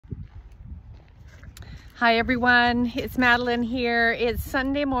Hi everyone, it's Madeleine here. It's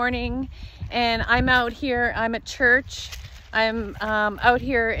Sunday morning and I'm out here, I'm at church. I'm out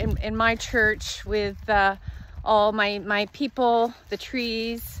here in my church with all my people, the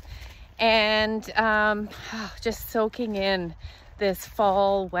trees, and just soaking in this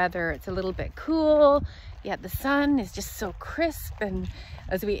fall weather. It's a little bit cool, yet the sun is just so crisp, and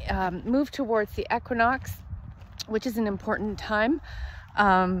as we move towards the equinox, which is an important time,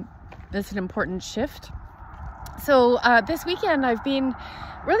 it's an important shift. So this weekend I've been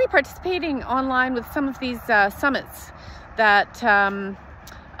really participating online with some of these summits that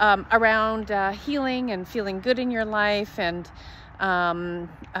around healing and feeling good in your life, and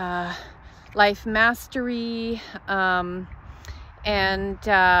life mastery, and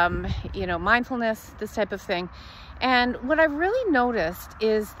you know, mindfulness, this type of thing. And what I've really noticed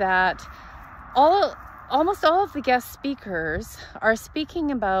is that almost all of the guest speakers are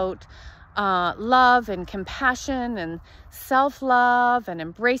speaking about love and compassion and self-love and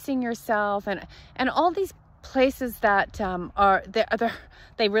embracing yourself, and all these places that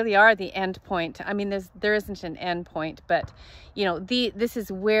they really are the end point. I mean, there isn't an end point, but you know, this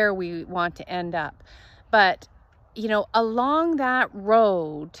is where we want to end up. But you know, along that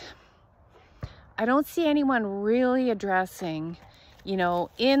road, I don't see anyone really addressing, you know,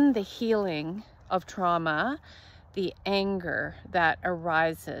 in the healing of trauma, the anger that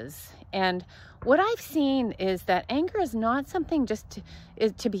arises. And what I've seen is that anger is not something just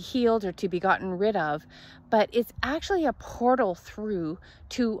to be healed or to be gotten rid of, but it's actually a portal through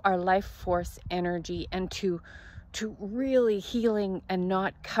to our life force energy, and to really healing and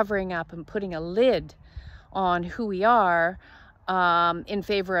not covering up and putting a lid on who we are in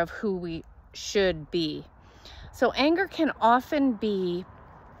favor of who we should be. So anger can often be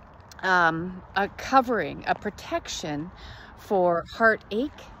a covering, a protection for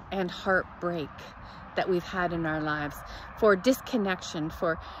heartache and heartbreak that we've had in our lives, for disconnection,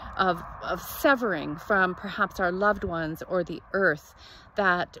 of severing from perhaps our loved ones or the earth,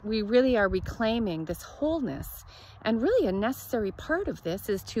 that we really are reclaiming this wholeness. And really a necessary part of this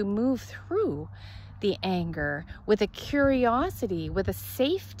is to move through the anger with a curiosity, with a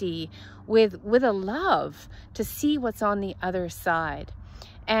safety, with a love to see what's on the other side.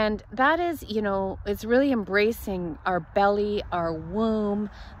 And that is, you know, it's really embracing our belly, our womb,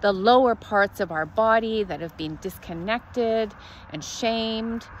 the lower parts of our body that have been disconnected and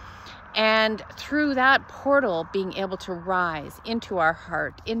shamed. And through that portal, being able to rise into our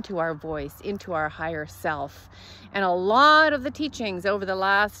heart, into our voice, into our higher self. And a lot of the teachings over the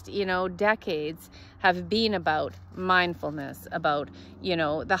last, you know, decades have been about mindfulness, about, you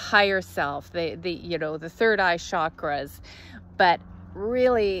know, the higher self, you know, the third eye chakras. But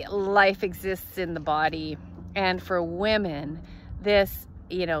really, life exists in the body. And for women, this,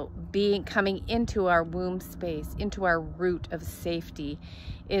 you know, coming into our womb space, into our root of safety,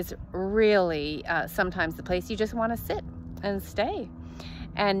 is really sometimes the place you just want to sit and stay.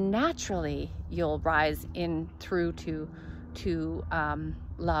 And naturally, you'll rise in through to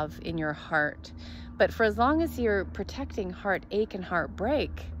love in your heart. But for as long as you're protecting heartache and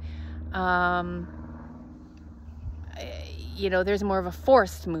heartbreak, you know, there's more of a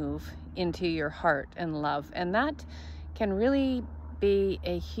forced move into your heart and love. And that can really be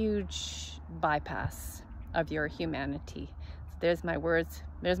a huge bypass of your humanity. So there's my words.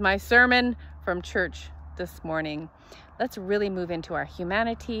 There's my sermon from church this morning. Let's really move into our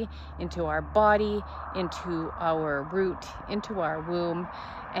humanity, into our body, into our root, into our womb,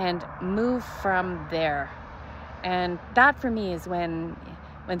 and move from there. And that for me is when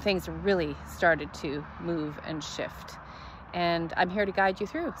things really started to move and shift. And I'm here to guide you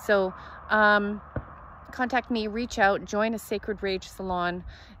through. So contact me, reach out, join a Sacred Rage Salon.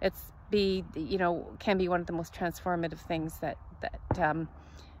 You know, can be one of the most transformative things that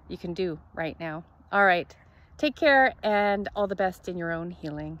you can do right now. All right, take care and all the best in your own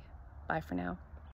healing. Bye for now.